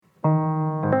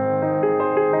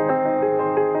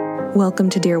Welcome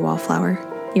to Dear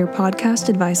Wallflower, your podcast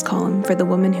advice column for the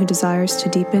woman who desires to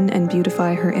deepen and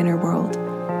beautify her inner world.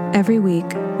 Every week,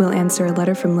 we'll answer a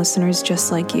letter from listeners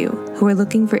just like you, who are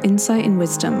looking for insight and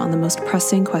wisdom on the most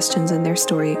pressing questions in their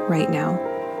story right now.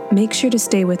 Make sure to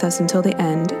stay with us until the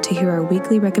end to hear our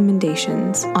weekly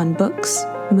recommendations on books,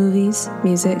 movies,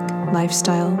 music,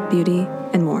 lifestyle, beauty,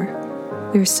 and more.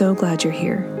 We're so glad you're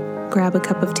here. Grab a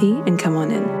cup of tea and come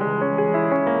on in.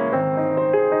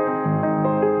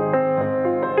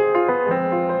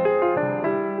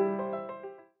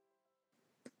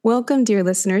 Welcome, dear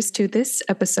listeners, to this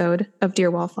episode of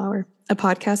Dear Wallflower, a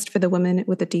podcast for the woman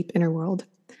with a deep inner world.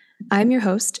 I'm your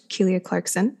host,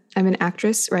 Clarkson. I'm an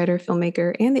actress, writer,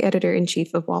 filmmaker, and the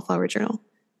editor-in-chief of Wallflower Journal.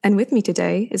 And with me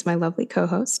today is my lovely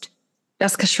co-host,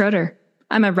 Jessica Schroeder.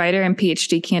 I'm a writer and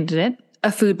PhD candidate,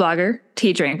 a food blogger,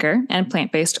 tea drinker, and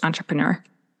plant-based entrepreneur.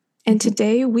 And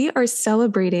today we are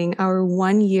celebrating our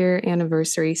 1-year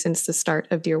anniversary since the start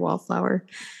of Dear Wallflower.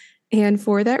 And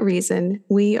for that reason,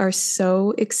 we are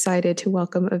so excited to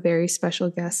welcome a very special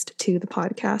guest to the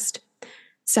podcast.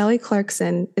 Sally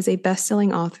Clarkson is a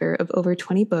best-selling author of over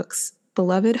 20 books,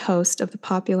 beloved host of the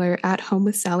popular At Home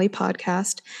with Sally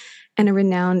podcast, and a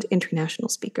renowned international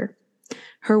speaker.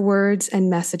 Her words and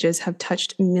messages have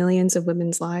touched millions of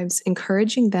women's lives,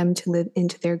 encouraging them to live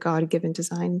into their God-given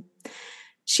design.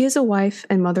 She is a wife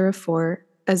and mother of 4,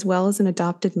 as well as an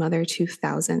adopted mother to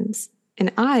thousands. And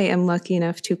I am lucky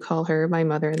enough to call her my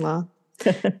mother-in-law.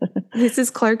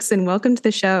 Mrs. Clarkson, welcome to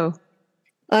the show.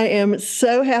 I am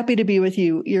so happy to be with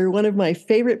you. You're one of my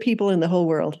favorite people in the whole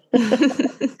world.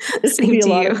 Same to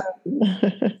you.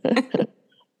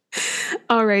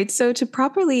 All right. So to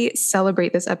properly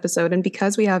celebrate this episode, and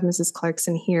because we have Mrs.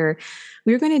 Clarkson here,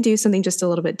 we're going to do something just a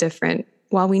little bit different.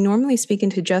 While we normally speak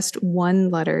into just one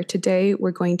letter, today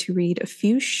we're going to read a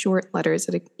few short letters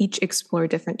that each explore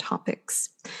different topics.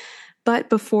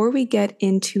 But before we get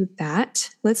into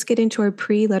that, let's get into our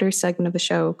pre-letter segment of the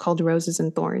show called Roses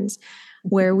and Thorns,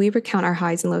 where we recount our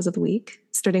highs and lows of the week,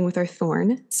 starting with our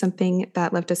thorn, something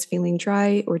that left us feeling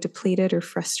dry or depleted or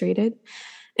frustrated,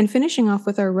 and finishing off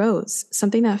with our rose,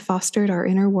 something that fostered our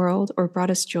inner world or brought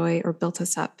us joy or built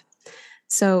us up.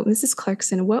 So, Mrs.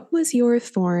 Clarkson, what was your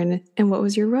thorn and what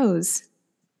was your rose?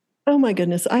 Oh my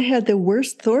goodness, I had the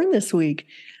worst thorn this week.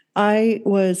 I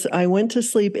went to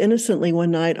sleep innocently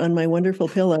one night on my wonderful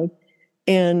pillow,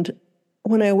 and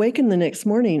when I awakened the next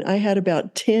morning, I had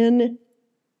about 10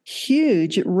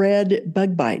 huge red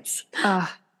bug bites.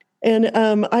 And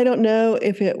I don't know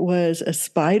if it was a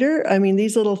spider. I mean,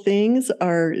 these little things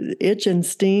are itch and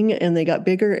sting, and they got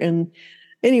bigger. And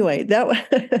anyway,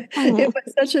 it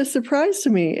was such a surprise to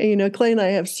me. You know, Clay and I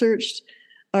have searched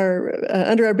our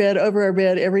under our bed, over our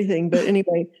bed, everything. But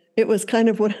anyway, it was kind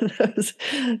of one of those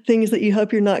things that you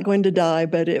hope you're not going to die,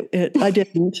 but I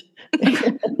didn't.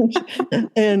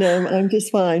 and I'm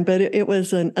just fine. But it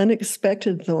was an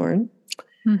unexpected thorn.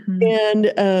 Mm-hmm.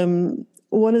 And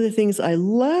one of the things I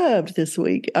loved this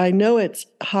week, I know it's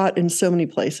hot in so many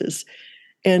places,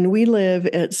 and we live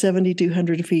at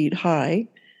 7,200 feet high.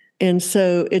 And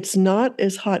so it's not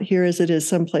as hot here as it is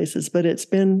some places, but it's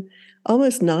been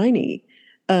almost 90.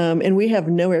 And we have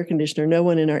no air conditioner. No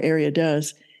one in our area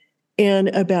does. And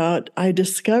I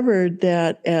discovered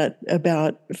that at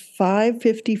about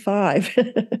 5:55,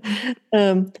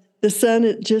 the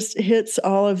sun just hits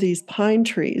all of these pine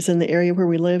trees in the area where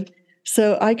we live.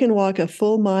 So I can walk a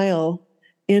full mile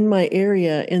in my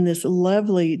area in this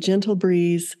lovely, gentle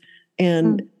breeze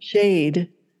and shade.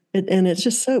 And it's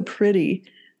just so pretty.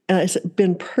 It's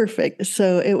been perfect.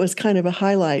 So it was kind of a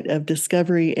highlight of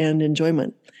discovery and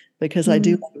enjoyment, because I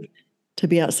do love to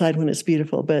be outside when it's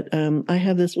beautiful. But I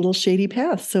have this little shady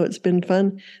path, so it's been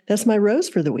fun. That's my rose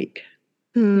for the week.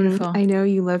 Beautiful. I know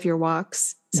you love your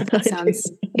walks, so that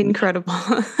sounds incredible.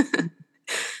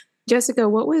 Jessica,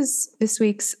 what was this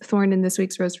week's thorn and this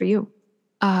week's rose for you?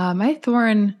 My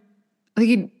thorn,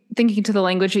 thinking to the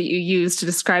language that you used to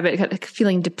describe it, like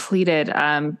feeling depleted,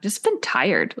 just been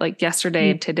tired, like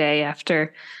yesterday and today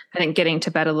after I think getting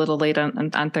to bed a little late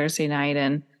on Thursday night,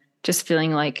 and just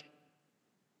feeling like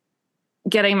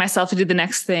getting myself to do the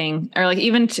next thing, or like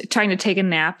even trying to take a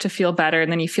nap to feel better,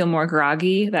 and then you feel more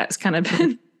groggy. That's kind of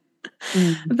been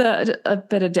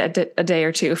a day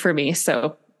or two for me.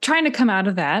 So trying to come out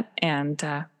of that and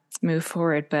move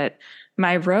forward. But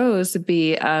my rose would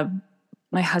be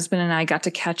my husband and I got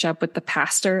to catch up with the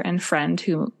pastor and friend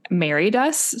who married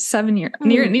us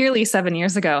nearly 7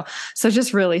 years ago. So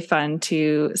just really fun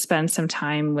to spend some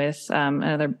time with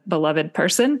another beloved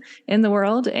person in the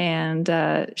world and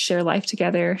share life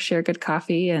together, share good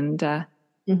coffee. And yeah,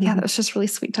 that was just really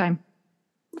sweet time.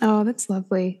 Oh, that's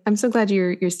lovely. I'm so glad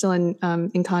you're still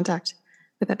in contact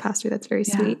with that pastor. That's very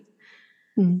sweet.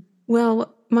 Mm-hmm.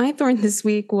 Well, my thorn this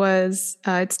week was,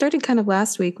 it started kind of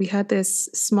last week. We had this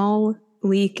small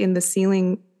leak in the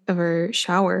ceiling of our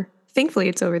shower. Thankfully,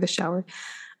 it's over the shower.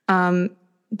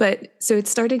 But so it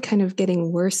started kind of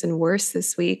getting worse and worse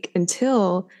this week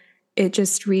until it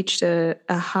just reached a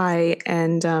high.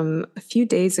 And a few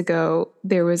days ago,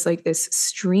 there was like this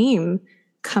stream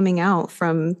coming out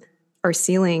from our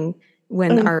ceiling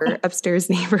when our upstairs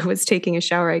neighbor was taking a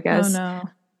shower, I guess. Oh, no.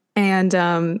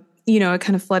 And, it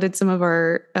kind of flooded some of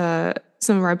our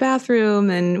bathroom,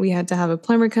 and we had to have a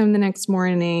plumber come the next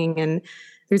morning, and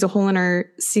there's a hole in our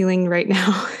ceiling right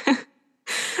now.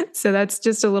 So that's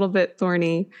just a little bit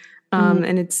thorny.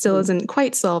 And it still isn't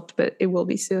quite solved, but it will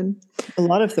be soon. A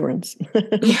lot of thorns.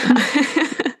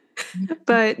 Yeah.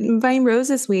 But Vine Rose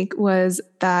this week was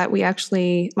that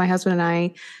my husband and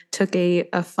I took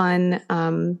a fun,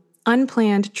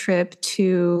 unplanned trip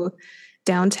to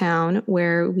downtown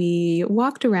where we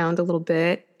walked around a little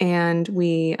bit, and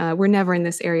we're never in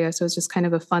this area. So it's just kind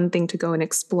of a fun thing to go and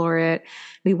explore it.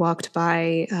 We walked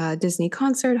by Disney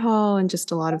Concert Hall and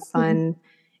just a lot of fun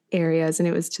areas. And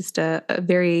it was just an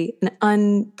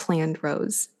unplanned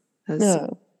rose. It was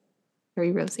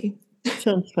very rosy.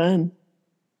 Sounds fun.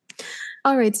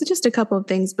 All right, so just a couple of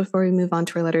things before we move on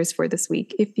to our letters for this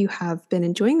week. If you have been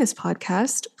enjoying this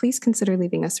podcast, please consider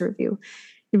leaving us a review.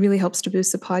 It really helps to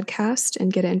boost the podcast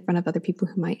and get it in front of other people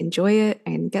who might enjoy it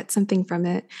and get something from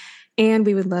it. And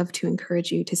we would love to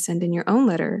encourage you to send in your own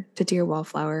letter to Dear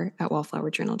Wallflower at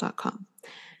wallflowerjournal.com.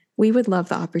 We would love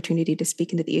the opportunity to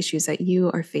speak into the issues that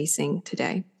you are facing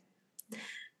today.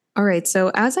 All right,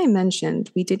 so as I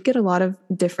mentioned, we did get a lot of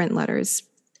different letters.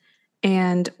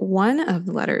 And one of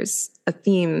the letters, a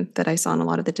theme that I saw in a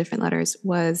lot of the different letters,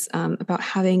 was about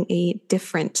having a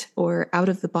different or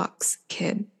out-of-the-box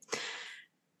kid.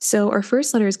 So our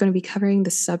first letter is going to be covering the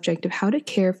subject of how to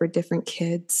care for different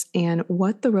kids and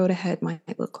what the road ahead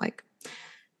might look like.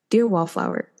 Dear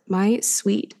Wallflower, my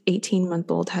sweet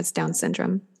 18-month-old has Down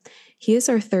syndrome. He is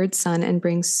our third son and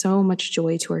brings so much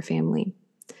joy to our family.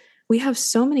 We have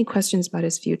so many questions about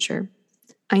his future.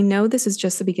 I know this is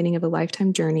just the beginning of a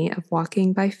lifetime journey of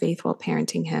walking by faith while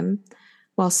parenting him.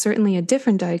 While certainly a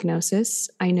different diagnosis,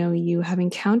 I know you have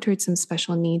encountered some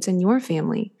special needs in your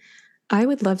family. I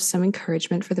would love some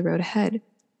encouragement for the road ahead.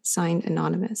 Signed,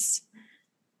 Anonymous.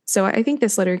 So I think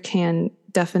this letter can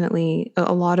definitely,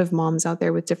 a lot of moms out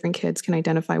there with different kids can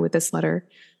identify with this letter,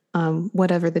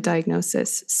 whatever the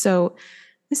diagnosis. So,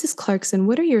 Mrs. Clarkson,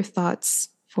 what are your thoughts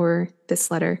for this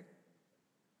letter?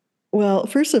 Well,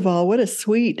 first of all, what a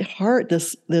sweet heart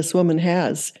this woman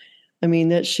has. I mean,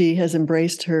 that she has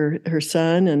embraced her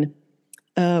son. And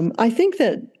I think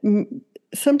that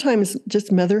sometimes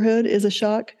just motherhood is a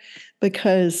shock,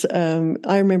 because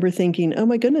I remember thinking, oh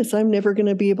my goodness, I'm never going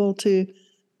to be able to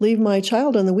leave my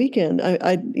child on the weekend.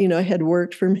 I had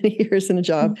worked for many years in a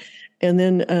job, and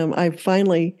then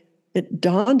it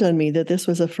dawned on me that this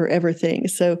was a forever thing.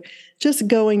 So just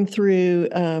going through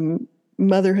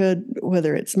motherhood,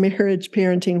 whether it's marriage,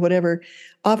 parenting, whatever,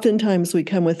 oftentimes we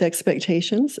come with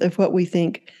expectations of what we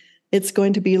think it's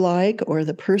going to be like, or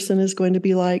the person is going to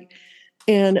be like.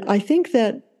 And I think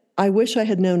that I wish I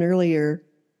had known earlier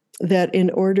that in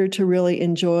order to really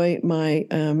enjoy my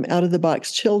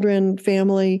out-of-the-box children,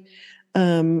 family,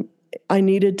 I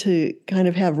needed to kind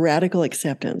of have radical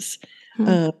acceptance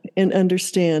and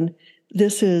understand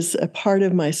this is a part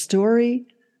of my story.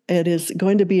 It is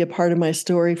going to be a part of my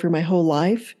story for my whole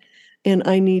life. And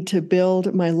I need to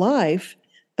build my life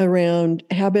around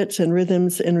habits and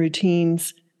rhythms and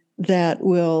routines that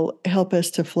will help us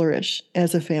to flourish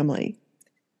as a family.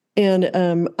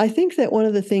 And I think that one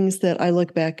of the things that I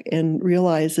look back and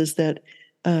realize is that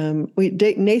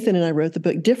Nathan and I wrote the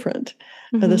book Different,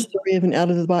 the story of an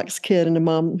out-of-the-box kid and a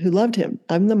mom who loved him.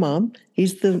 I'm the mom.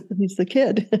 He's the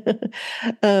kid.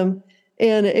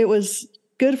 And it was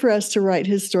good for us to write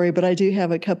his story, but I do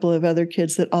have a couple of other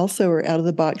kids that also are out of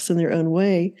the box in their own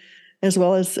way, as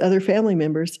well as other family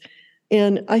members.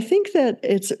 And I think that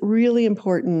it's really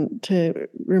important to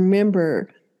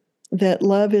remember that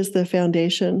love is the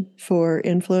foundation for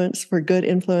influence, for good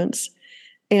influence.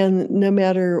 And no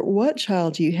matter what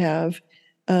child you have,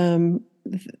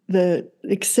 the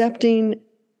accepting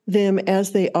them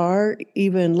as they are,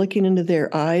 even looking into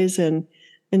their eyes and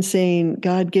saying,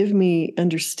 God, give me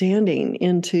understanding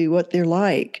into what they're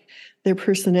like, their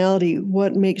personality,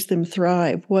 what makes them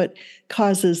thrive, what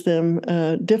causes them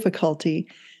difficulty,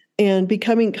 and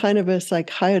becoming kind of a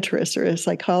psychiatrist or a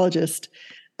psychologist,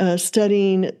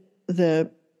 studying the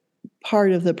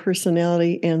part of the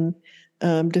personality and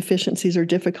deficiencies or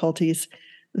difficulties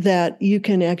that you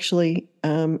can actually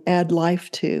add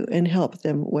life to and help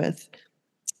them with.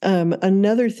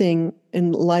 Another thing,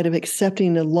 in light of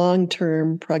accepting a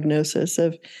long-term prognosis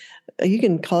of, you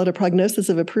can call it a prognosis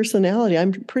of a personality.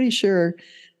 I'm pretty sure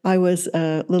I was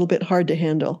a little bit hard to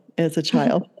handle as a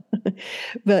child.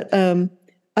 But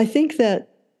I think that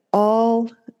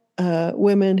all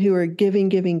women who are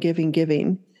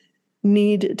giving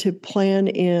need to plan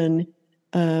in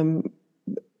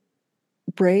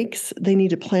breaks. They need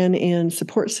to plan in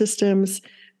support systems,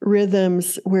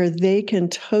 rhythms where they can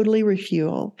totally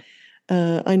refuel.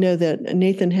 I know that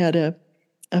Nathan had a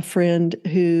friend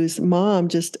whose mom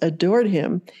just adored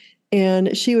him,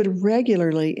 and she would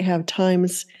regularly have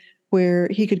times where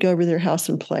he could go over their house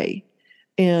and play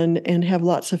and have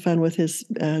lots of fun with his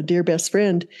dear best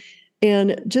friend.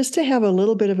 And just to have a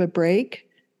little bit of a break,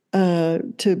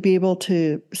 to be able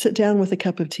to sit down with a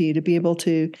cup of tea, to be able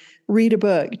to read a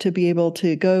book, to be able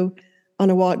to go on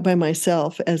a walk by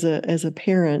myself as a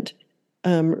parent,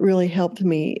 really helped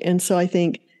me. And so I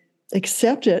think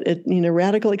accept it,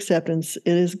 radical acceptance.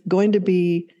 It is going to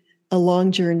be a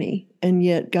long journey, and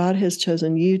yet God has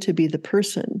chosen you to be the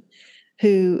person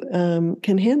who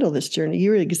can handle this journey.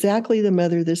 You're exactly the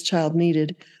mother this child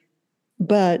needed,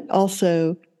 but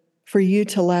also for you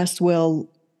to last well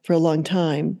for a long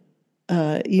time,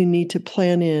 you need to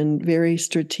plan in very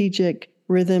strategic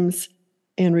rhythms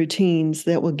and routines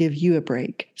that will give you a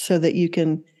break so that you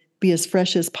can be as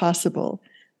fresh as possible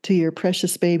to your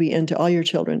precious baby and to all your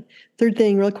children. Third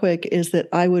thing, real quick, is that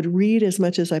I would read as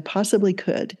much as I possibly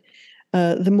could.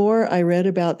 The more I read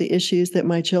about the issues that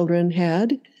my children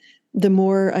had, the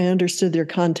more I understood their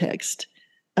context.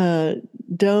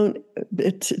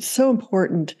 It's so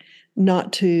important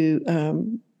not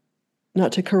to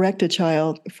correct a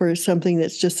child for something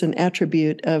that's just an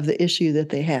attribute of the issue that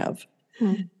they have.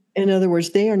 In other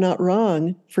words, they are not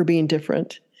wrong for being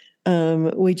different.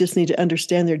 We just need to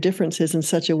understand their differences in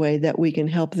such a way that we can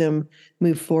help them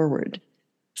move forward.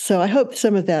 So I hope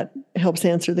some of that helps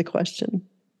answer the question.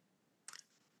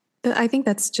 I think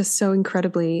that's just so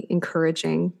incredibly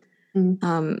encouraging.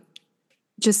 Mm-hmm.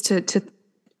 Just to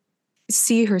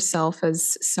see herself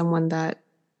as someone that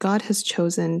God has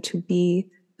chosen to be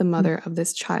the mother of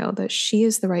this child, that she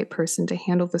is the right person to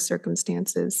handle the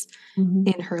circumstances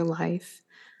in her life.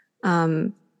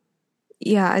 I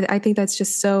think that's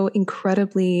just so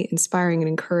incredibly inspiring and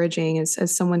encouraging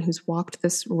as someone who's walked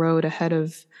this road ahead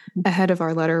of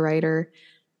our letter writer,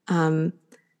 and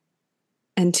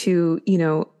to,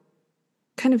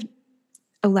 kind of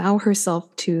allow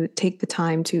herself to take the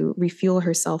time to refuel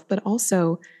herself, but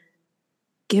also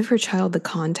give her child the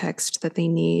context that they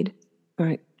need.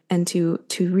 Right. And to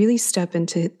really step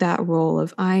into that role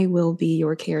of, I will be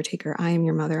your caretaker. I am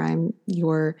your mother. I'm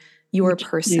your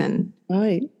person.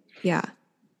 Right. Yeah.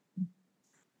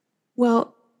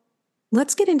 Well,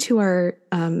 let's get into our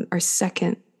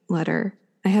second letter.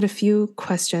 I had a few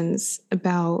questions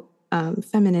about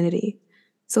femininity.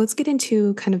 So let's get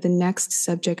into kind of the next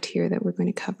subject here that we're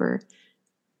going to cover.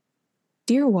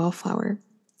 Dear Wallflower,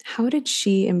 how did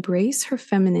she embrace her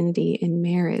femininity in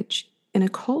marriage in a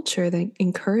culture that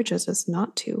encourages us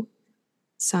not to?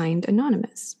 Signed,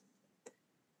 Anonymous.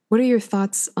 What are your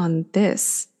thoughts on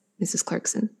this, Mrs.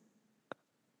 Clarkson?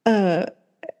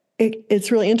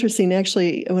 It's really interesting.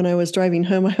 Actually, when I was driving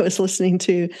home, I was listening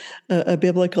to a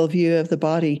biblical view of the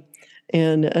body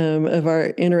and of our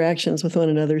interactions with one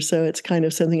another. So it's kind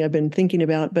of something I've been thinking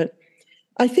about. But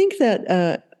I think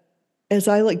that as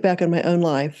I look back on my own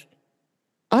life,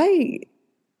 I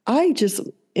just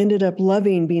ended up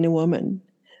loving being a woman.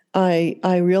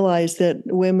 I realized that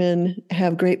women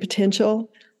have great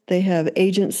potential. They have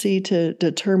agency to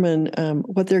determine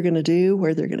what they're going to do,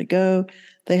 where they're going to go.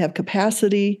 They have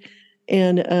capacity.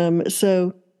 And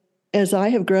so as I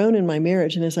have grown in my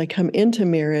marriage and as I come into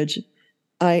marriage,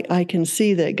 I can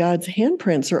see that God's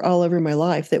handprints are all over my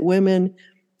life, that women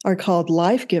are called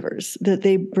life givers, that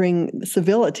they bring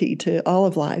civility to all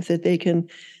of life, that they can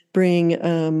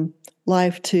bring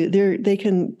life to they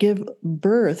can give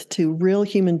birth to real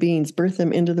human beings, birth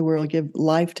them into the world, give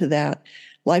life to that,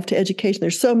 life to education.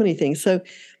 There's so many things. So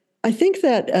I think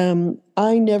that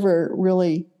I never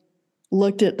really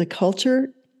looked at the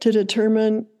culture to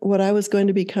determine what I was going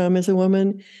to become as a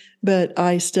woman, but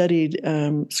I studied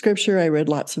scripture. I read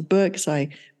lots of books. I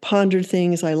pondered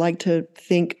things. I like to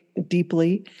think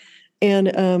deeply.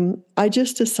 And I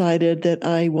just decided that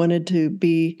I wanted to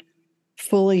be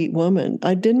fully woman.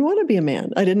 I didn't want to be a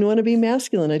man. I didn't want to be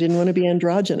masculine. I didn't want to be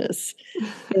androgynous.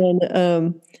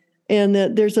 And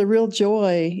that there's a real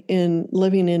joy in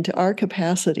living into our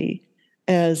capacity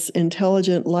as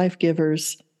intelligent life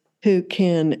givers who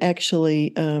can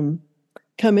actually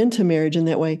come into marriage in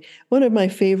that way. One of my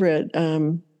favorite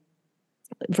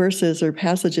verses or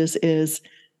passages is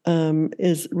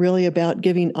really about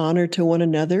giving honor to one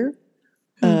another.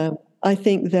 I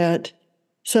think that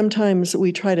sometimes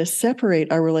we try to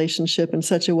separate our relationship in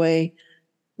such a way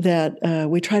that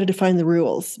we try to define the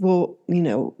rules. Well,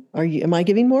 am I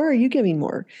giving more or are you giving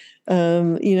more?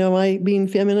 Am I being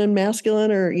feminine,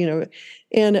 masculine, or,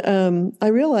 and I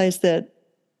realized that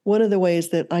one of the ways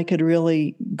that I could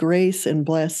really grace and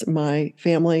bless my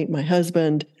family, my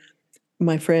husband,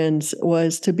 my friends,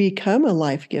 was to become a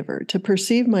life giver, to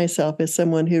perceive myself as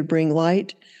someone who'd bring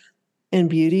light and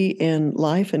beauty and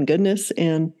life and goodness,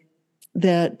 and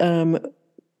that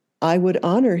I would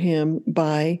honor him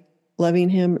by loving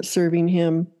him, serving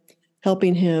him,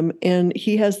 helping him. And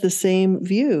he has the same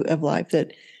view of life,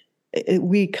 that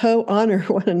we co-honor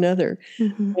one another.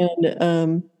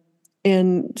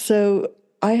 And so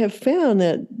I have found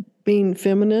that being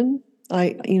feminine,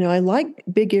 I like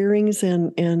big earrings,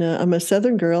 and I'm a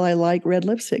Southern girl. I like red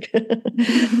lipstick.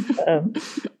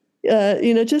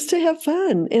 Just to have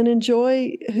fun and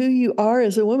enjoy who you are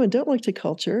as a woman. Don't look to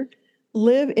culture.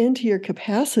 Live into your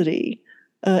capacity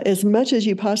as much as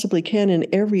you possibly can in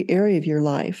every area of your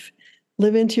life.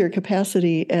 Live into your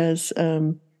capacity as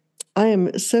I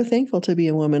am so thankful to be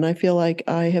a woman. I feel like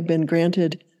I have been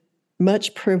granted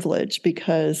much privilege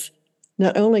because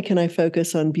not only can I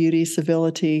focus on beauty,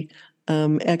 civility,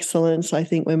 excellence. I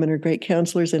think women are great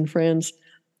counselors and friends,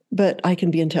 but I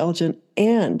can be intelligent,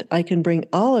 and I can bring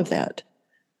all of that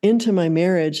into my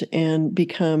marriage and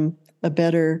become a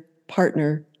better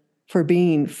partner for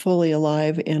being fully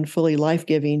alive and fully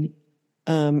life-giving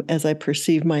as I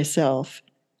perceive myself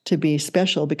to be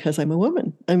special because I'm a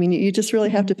woman. I mean, you just really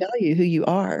have to value who you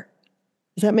are.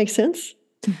 Does that make sense?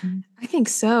 I think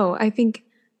so. I think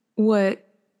what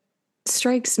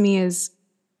strikes me is,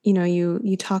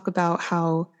 you talk about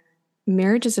how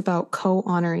marriage is about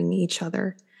co-honoring each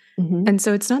other. And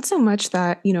so it's not so much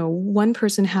that, one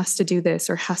person has to do this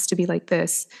or has to be like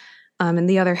this, and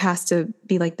the other has to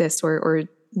be like this or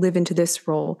live into this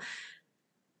role.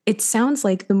 It sounds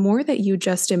like the more that you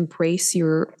just embrace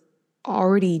your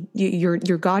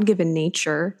God-given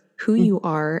nature, who you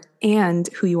are and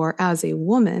who you are as a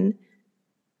woman,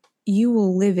 you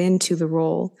will live into the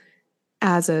role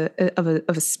as a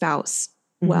spouse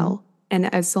well.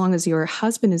 And as long as your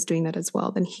husband is doing that as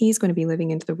well, then he's going to be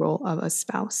living into the role of a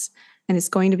spouse. And it's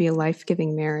going to be a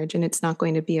life-giving marriage. And it's not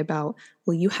going to be about,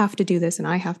 well, you have to do this and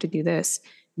I have to do this.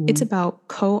 It's about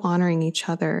co-honoring each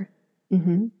other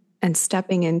and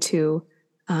stepping into,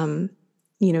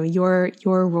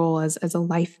 your role as a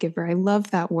life giver. I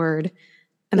love that word.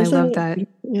 And I love that.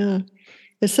 Yeah.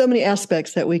 There's so many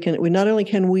aspects that we not only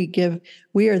can we give,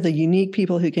 we are the unique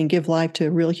people who can give life to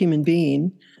a real human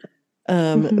being,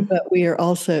 but we are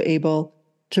also able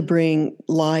to bring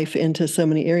life into so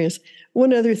many areas.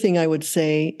 One other thing I would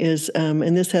say is,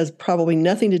 and this has probably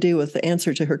nothing to do with the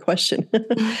answer to her question,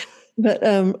 but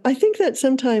I think that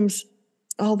sometimes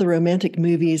all the romantic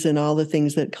movies and all the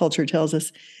things that culture tells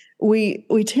us, we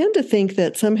tend to think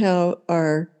that somehow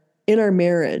in our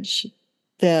marriage,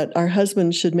 that our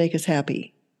husband should make us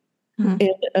happy.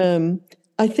 And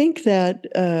I think that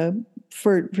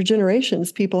for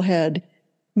generations, people had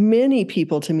many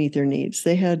people to meet their needs.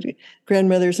 They had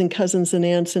grandmothers and cousins and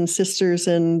aunts and sisters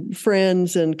and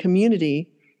friends and community.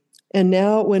 And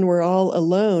now when we're all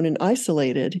alone and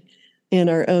isolated in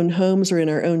our own homes or in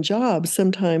our own jobs,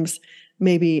 sometimes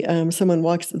maybe someone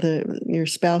your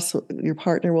spouse, your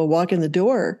partner will walk in the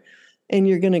door, and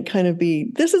you're going to kind of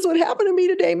be, this is what happened to me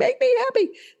today, make me happy.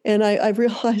 And I've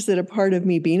realized that a part of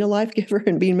me being a life giver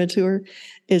and being mature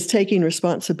is taking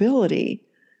responsibility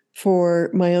for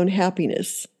my own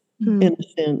happiness, in a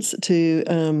sense,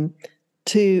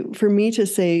 for me to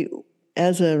say,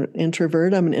 as an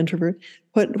introvert, I'm an introvert,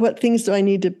 what things do I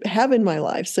need to have in my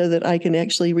life so that I can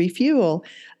actually refuel?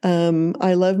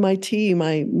 I love my tea,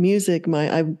 my music,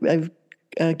 I've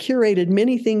curated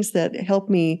many things that help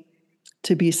me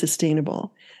to be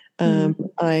sustainable.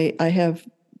 I have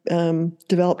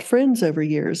developed friends over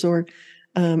years, or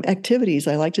activities.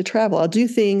 I like to travel. I'll do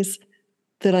things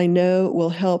that I know will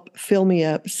help fill me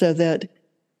up so that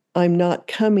I'm not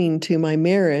coming to my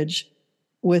marriage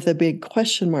with a big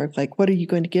question mark, like, what are you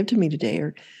going to give to me today?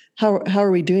 Or how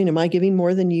are we doing? Am I giving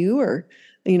more than you? Or,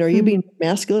 are you being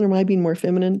masculine or am I being more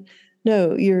feminine?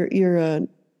 No, you're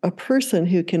a person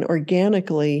who can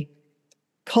organically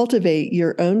cultivate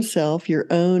your own self, your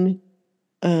own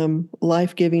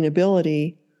life-giving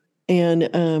ability, and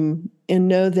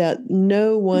know that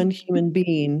no one human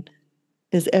being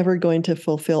is ever going to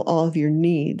fulfill all of your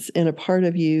needs. And a part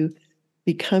of you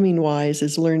becoming wise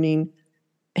is learning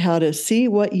how to see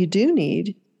what you do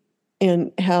need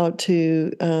and how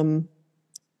to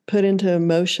put into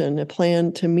motion a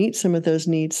plan to meet some of those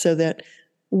needs so that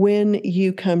when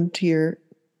you come to your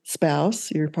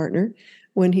spouse, your partner,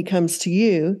 when he comes to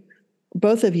you,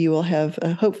 both of you will have,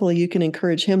 hopefully you can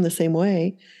encourage him the same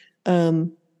way,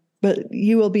 but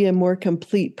you will be a more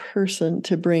complete person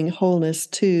to bring wholeness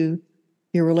to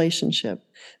your relationship.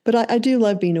 But I do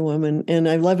love being a woman, and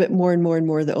I love it more and more and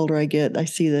more the older I get. I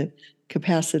see the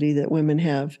capacity that women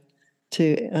have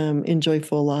to enjoy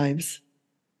full lives.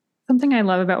 Something I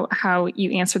love about how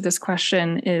you answered this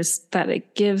question is that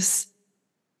it gives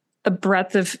a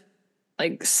breadth of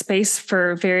like space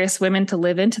for various women to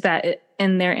live into that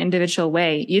in their individual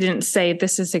way. You didn't say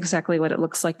this is exactly what it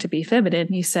looks like to be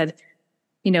feminine. You said,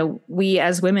 we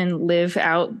as women live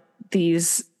out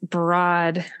these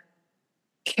broad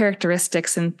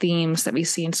characteristics and themes that we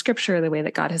see in scripture, the way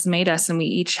that God has made us. And we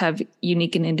each have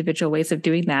unique and individual ways of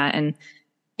doing that. And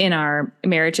in our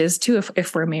marriages too,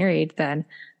 if we're married, then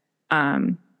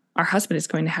our husband is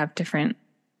going to have different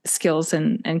skills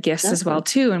and gifts as well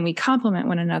too. And we complement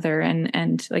one another.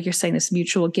 And like you're saying, this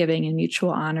mutual giving and mutual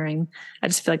honoring. I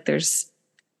just feel like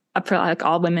like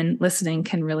all women listening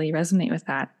can really resonate with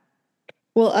that.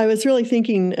 Well, I was really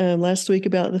thinking last week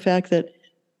about the fact that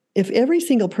if every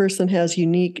single person has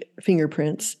unique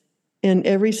fingerprints and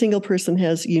every single person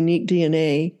has unique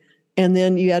DNA, and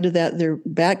then you add to that their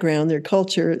background, their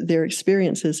culture, their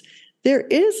experiences, there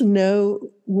is no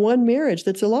one marriage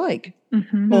that's alike.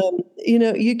 Mm-hmm.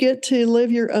 You get to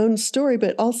live your own story,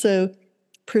 but also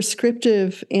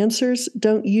prescriptive answers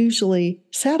don't usually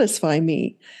satisfy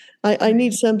me. I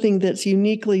need something that's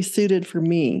uniquely suited for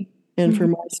me and for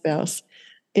my spouse.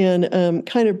 And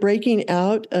kind of breaking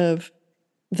out of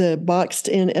the boxed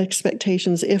in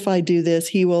expectations, if I do this,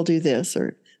 he will do this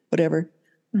or whatever.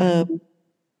 Mm-hmm.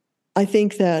 I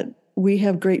think that we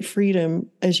have great freedom,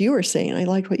 as you were saying. I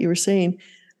liked what you were saying,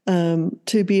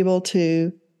 to be able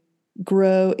to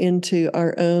grow into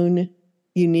our own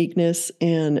uniqueness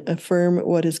and affirm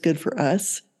what is good for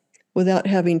us without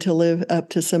having to live up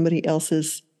to somebody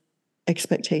else's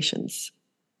expectations.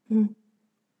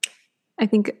 I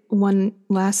think one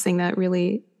last thing that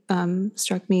really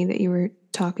struck me that you were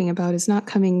talking about is not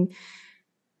coming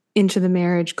into the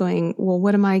marriage going, well,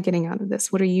 what am I getting out of this?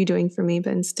 What are you doing for me?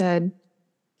 But instead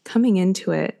coming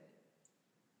into it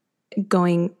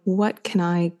going, what can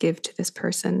I give to this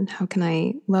person? How can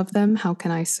I love them? How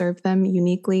can I serve them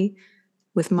uniquely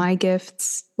with my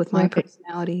gifts, with my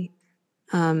personality?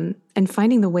 And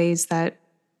finding the ways that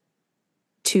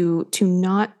to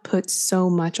not put so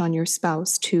much on your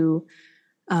spouse to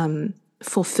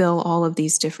fulfill all of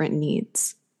these different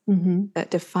needs. Mm-hmm.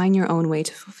 That define your own way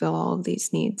to fulfill all of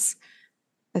these needs.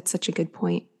 That's such a good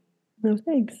point. No,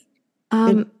 thanks.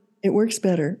 It works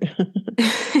better.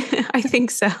 I think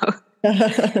so.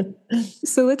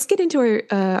 So let's get into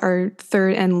our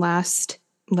third and last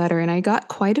letter. And I got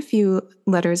quite a few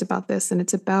letters about this, and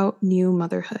it's about new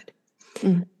motherhood.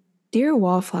 Mm. Dear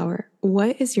Wallflower,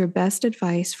 what is your best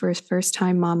advice for a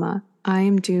first-time mama? I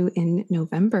am due in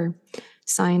November.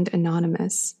 Signed,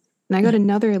 Anonymous. And I got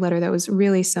another letter that was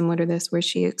really similar to this, where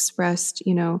she expressed,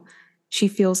 she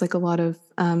feels like a lot of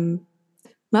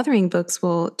mothering books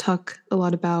will talk a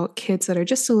lot about kids that are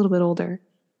just a little bit older,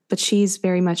 but she's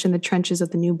very much in the trenches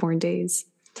of the newborn days.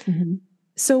 Mm-hmm.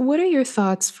 So what are your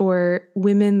thoughts for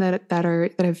women that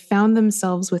have found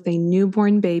themselves with a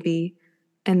newborn baby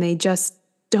and they just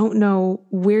don't know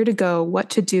where to go, what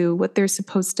to do,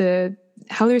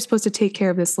 how they're supposed to take care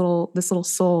of this little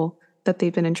soul that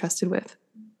they've been entrusted with?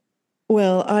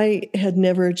 Well, I had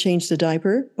never changed a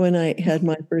diaper when I had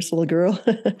my first little girl.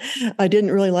 I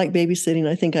didn't really like babysitting.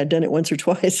 I think I'd done it once or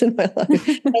twice in my life.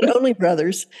 I had only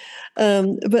brothers.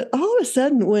 But all of a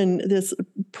sudden, when this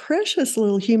precious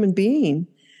little human being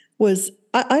was,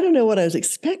 I don't know what I was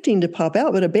expecting to pop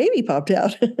out, but a baby popped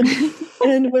out.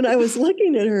 And when I was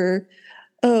looking at her,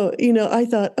 I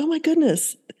thought, oh my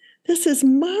goodness, this is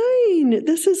mine.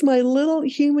 This is my little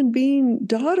human being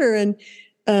daughter. And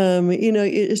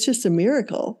it's just a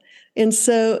miracle. And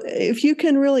so if you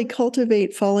can really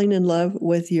cultivate falling in love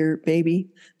with your baby,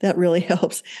 that really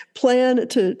helps. Plan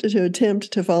to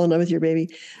attempt to fall in love with your baby.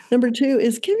 Number 2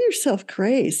 is give yourself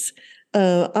grace.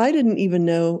 I didn't even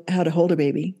know how to hold a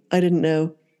baby. I didn't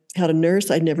know how to nurse.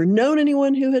 I'd never known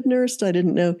anyone who had nursed. I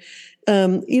didn't know.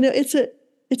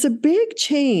 It's a big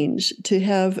change to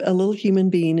have a little human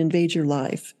being invade your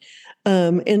life.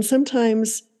 And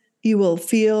sometimes you will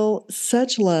feel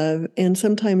such love, and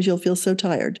sometimes you'll feel so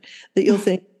tired that you'll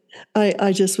think,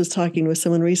 I just was talking with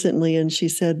someone recently, and she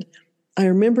said, I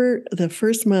remember the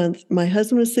first month, my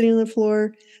husband was sitting on the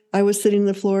floor, I was sitting on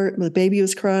the floor, the baby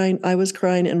was crying, I was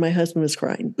crying, and my husband was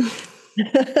crying.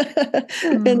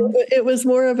 And it was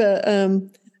more of a,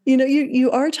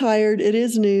 you are tired. It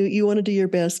is new. You want to do your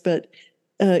best. But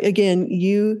again,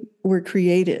 you were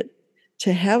created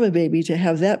to have a baby, to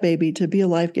have that baby, to be a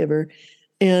life giver.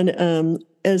 And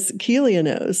as Keelia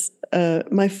knows,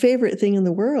 my favorite thing in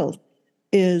the world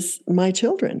is my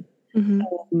children.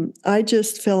 I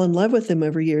just fell in love with them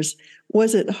over years.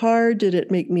 Was it hard? Did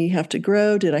it make me have to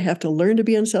grow? Did I have to learn to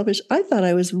be unselfish? I thought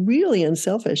I was really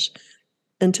unselfish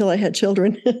until I had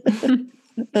children.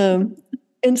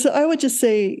 And so I would just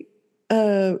say,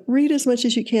 read as much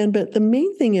as you can. But the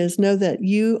main thing is know that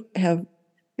you're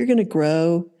going to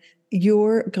grow.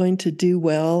 You're going to do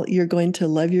well. You're going to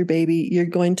love your baby. You're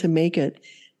going to make it.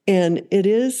 And it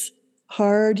is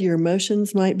hard. Your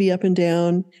emotions might be up and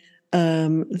down.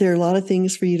 There are a lot of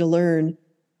things for you to learn.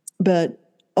 But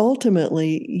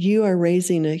ultimately, you are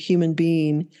raising a human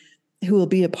being who will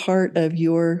be a part of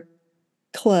your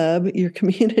club, your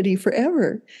community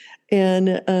forever.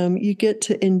 And you get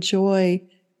to enjoy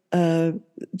I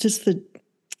just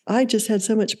had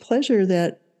so much pleasure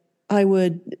that I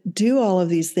would do all of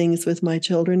these things with my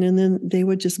children, and then they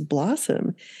would just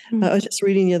blossom. I was just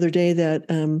reading the other day that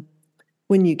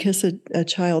when you kiss a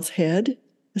child's head,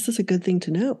 this is a good thing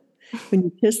to know. When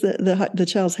you kiss the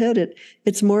child's head,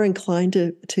 it's more inclined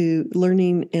to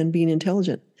learning and being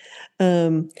intelligent.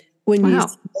 When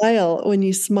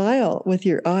you smile with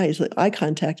your eyes, like eye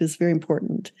contact is very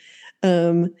important.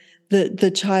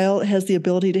 The child has the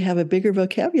ability to have a bigger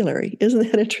vocabulary.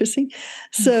 Isn't that interesting?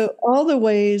 So all the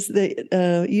ways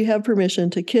that you have permission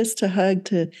to kiss, to hug,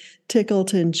 to tickle,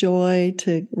 to enjoy,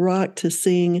 to rock, to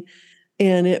sing,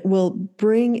 and it will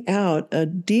bring out a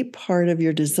deep part of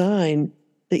your design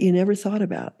that you never thought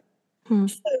about. So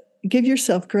give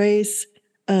yourself grace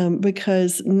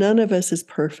because none of us is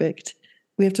perfect.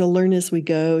 We have to learn as we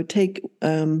go. Take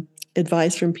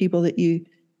advice from people that you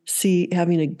see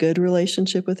having a good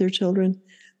relationship with their children,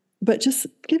 but just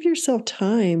give yourself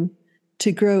time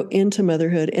to grow into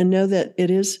motherhood and know that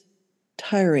it is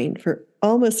tiring for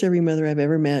almost every mother I've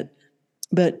ever met,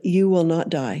 but you will not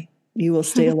die. You will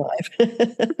stay alive.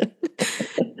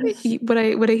 What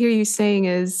I hear you saying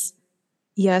is,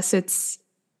 yes, it's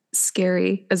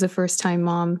scary as a first-time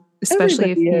mom,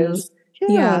 especially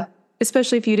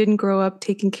especially if you didn't grow up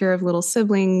taking care of little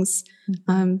siblings,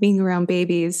 being around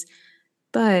babies.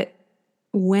 But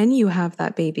when you have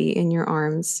that baby in your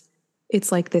arms,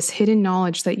 it's like this hidden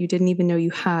knowledge that you didn't even know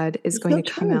you had is going to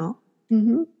come out.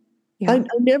 Yeah. I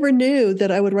never knew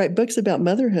that I would write books about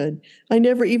motherhood. I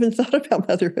never even thought about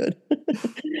motherhood.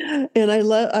 And I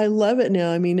love it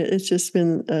now. I mean, it's just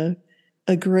been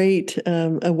a great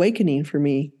awakening for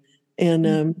me.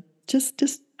 And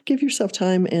just give yourself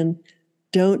time and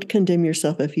don't condemn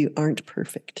yourself if you aren't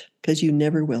perfect, because you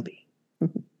never will be.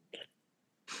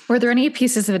 Were there any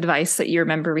pieces of advice that you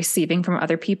remember receiving from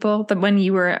other people that when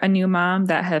you were a new mom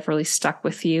that have really stuck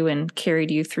with you and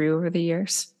carried you through over the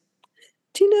years?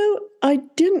 Do you know, I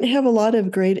didn't have a lot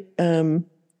of great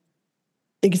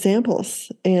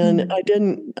examples, and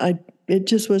it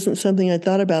just wasn't something I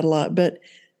thought about a lot. But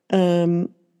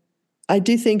I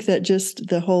do think that just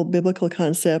the whole biblical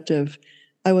concept of,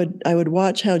 I would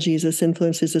watch how Jesus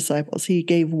influenced his disciples. He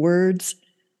gave words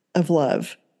of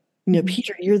love. You know,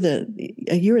 Peter, you're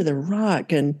the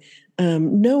rock, and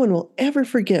no one will ever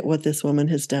forget what this woman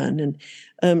has done.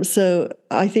 And so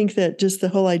I think that just the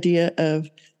whole idea of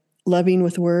loving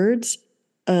with words,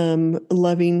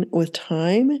 loving with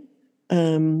time,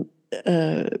 being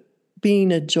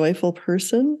a joyful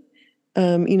person,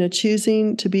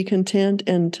 choosing to be content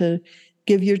and to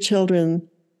give your children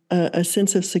a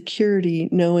sense of security,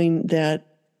 knowing that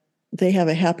they have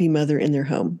a happy mother in their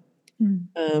home.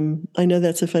 I know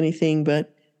that's a funny thing,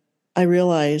 but I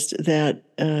realized that,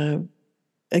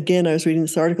 again, I was reading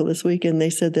this article this week, and they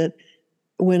said that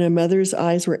when a mother's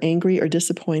eyes were angry or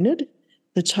disappointed,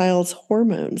 the child's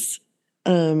hormones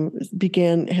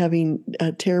began having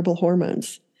terrible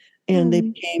hormones, and they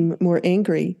became more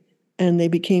angry, and they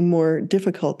became more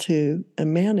difficult to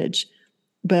manage.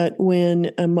 But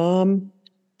when a mom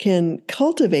can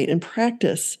cultivate and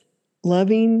practice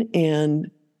loving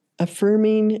and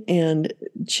affirming and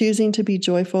choosing to be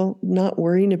joyful, not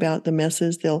worrying about the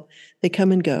messes, they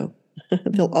come and go.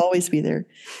 They'll always be there.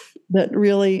 But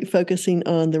really focusing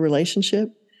on the relationship.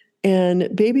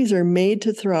 And babies are made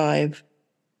to thrive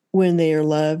when they are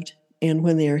loved and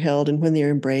when they are held and when they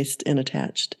are embraced and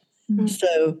attached.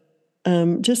 So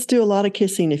just do a lot of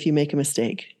kissing if you make a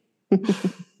mistake.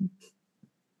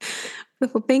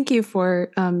 Well, thank you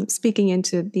for speaking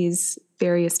into these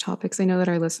various topics. I know that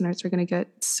our listeners are going to get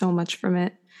so much from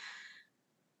it.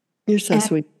 You're so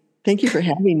sweet. Thank you for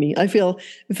having me. I feel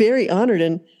very honored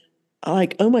and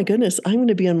like, oh my goodness, I'm going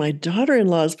to be on my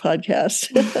daughter-in-law's podcast.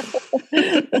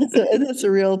 That's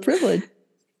a real privilege.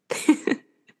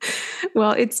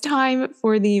 Well, it's time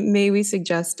for the May We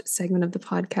Suggest segment of the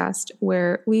podcast,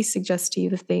 where we suggest to you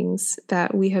the things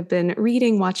that we have been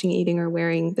reading, watching, eating, or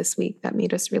wearing this week that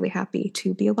made us really happy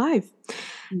to be alive.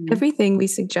 Mm-hmm. Everything we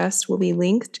suggest will be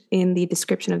linked in the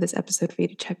description of this episode for you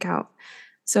to check out.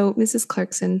 So, Mrs.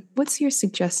 Clarkson, what's your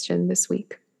suggestion this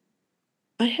week?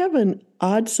 I have an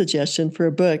odd suggestion for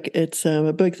a book. It's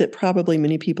a book that probably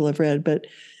many people have read, but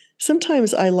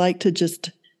sometimes I like to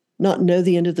just not know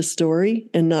the end of the story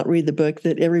and not read the book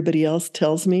that everybody else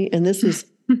tells me. And this is,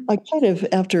 I kind of,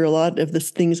 after a lot of the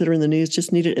things that are in the news,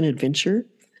 just needed an adventure.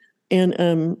 And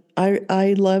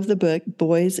I love the book,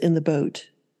 Boys in the Boat.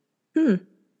 The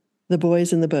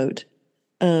Boys in the Boat.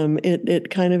 It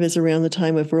kind of is around the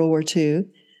time of World War II.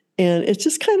 And it's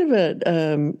just kind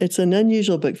of it's an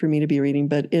unusual book for me to be reading,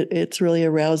 but it's really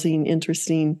a rousing,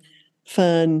 interesting,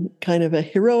 fun, kind of a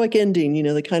heroic ending,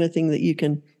 the kind of thing that you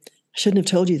can, I shouldn't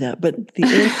have told you that, but the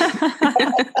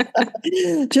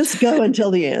end, just go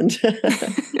until the end.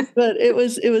 But it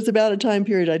was about a time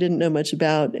period I didn't know much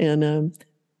about. And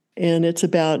it's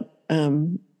about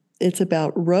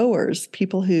rowers,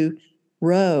 people who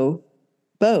row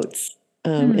boats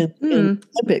in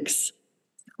Olympics.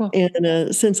 Cool.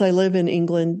 And since I live in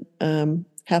England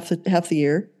half the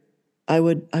year, I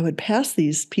would pass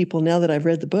these people now that I've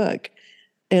read the book,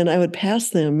 and I would pass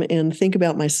them and think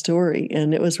about my story,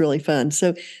 and it was really fun.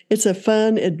 So it's a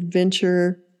fun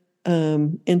adventure,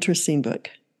 interesting book.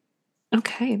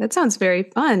 Okay, that sounds very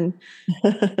fun.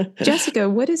 Jessica,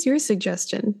 what is your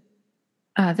suggestion?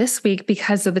 This week,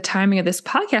 because of the timing of this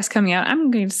podcast coming out, I'm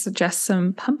going to suggest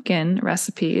some pumpkin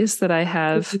recipes that I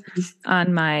have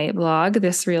on my blog,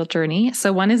 This Real Journey.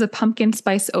 So one is a pumpkin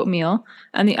spice oatmeal,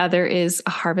 and the other is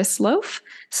a harvest loaf.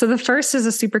 So the first is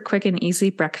a super quick and easy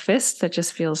breakfast that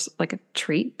just feels like a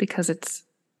treat because it's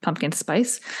pumpkin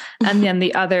spice. And then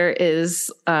the other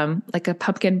is like a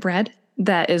pumpkin bread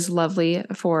that is lovely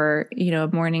for, a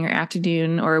morning or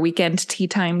afternoon or a weekend tea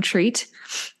time treat.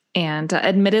 And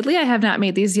admittedly, I have not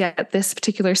made these yet this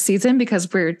particular season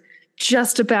because we're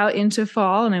just about into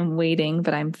fall and I'm waiting,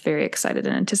 but I'm very excited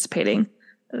and anticipating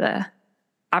the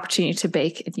opportunity to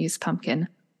bake and use pumpkin.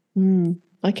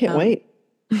 I can't wait.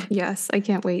 Yes, I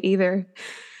can't wait either.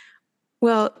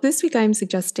 Well, this week I'm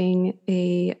suggesting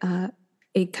a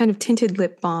kind of tinted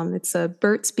lip balm. It's a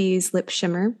Burt's Bees lip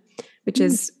shimmer, which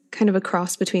is kind of a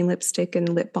cross between lipstick and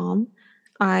lip balm.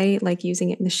 I like using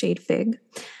it in the shade Fig.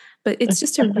 But it's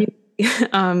just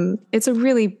it's a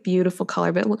really beautiful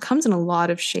color, but it comes in a lot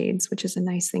of shades, which is a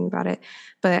nice thing about it.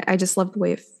 But I just love the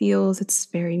way it feels. It's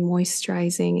very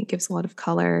moisturizing. It gives a lot of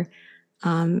color.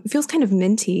 It feels kind of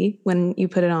minty when you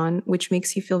put it on, which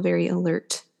makes you feel very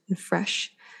alert and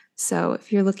fresh. So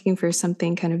if you're looking for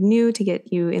something kind of new to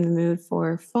get you in the mood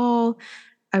for fall,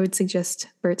 I would suggest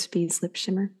Burt's Bees Lip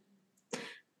Shimmer.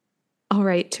 All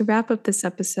right, to wrap up this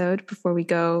episode before we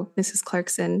go, Mrs.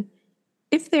 Clarkson,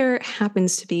 if there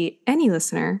happens to be any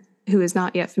listener who is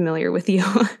not yet familiar with you,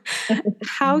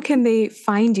 how can they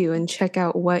find you and check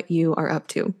out what you are up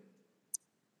to?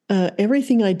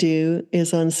 Everything I do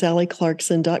is on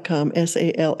sallyclarkson.com,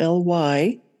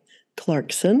 SALLY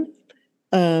Clarkson.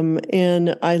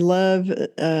 And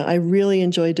I really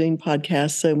enjoy doing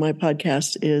podcasts. So my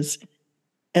podcast is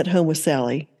At Home with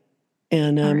Sally.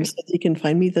 And so you can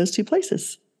find me those two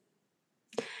places.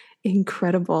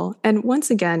 Incredible. And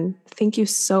once again, thank you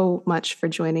so much for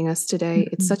joining us today.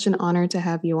 It's such an honor to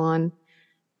have you on.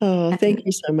 Oh, thank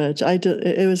you so much.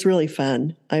 It was really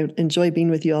fun. I enjoy being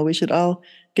with you all. We should all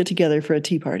get together for a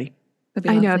tea party.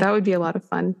 I know, that would be a lot of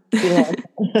fun.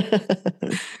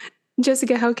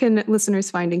 Jessica, how can listeners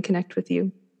find and connect with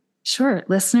you? Sure.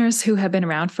 Listeners who have been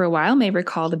around for a while may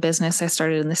recall the business I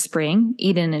started in the spring,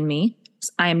 Eden and Me.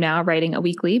 I am now writing a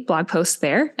weekly blog post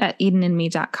there at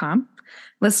edenandme.com.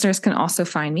 Listeners can also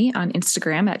find me on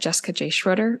Instagram at Jessica J.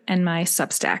 Schroeder and my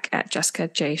Substack at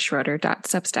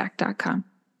jessicajschroeder.substack.com.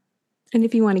 And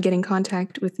if you want to get in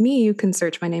contact with me, you can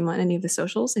search my name on any of the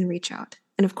socials and reach out.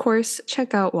 And of course,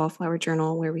 check out Wallflower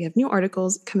Journal, where we have new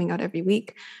articles coming out every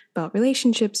week about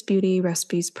relationships, beauty,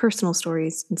 recipes, personal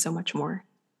stories, and so much more.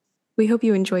 We hope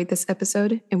you enjoyed this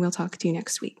episode, and we'll talk to you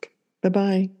next week.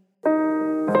 Bye-bye.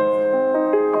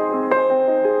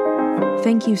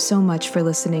 Thank you so much for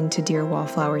listening to Dear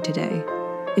Wallflower today.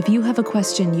 If you have a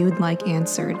question you'd like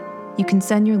answered, you can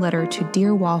send your letter to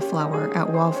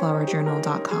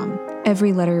dearwallflower@wallflowerjournal.com.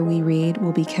 Every letter we read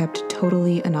will be kept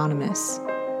totally anonymous.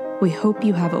 We hope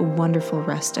you have a wonderful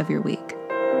rest of your week.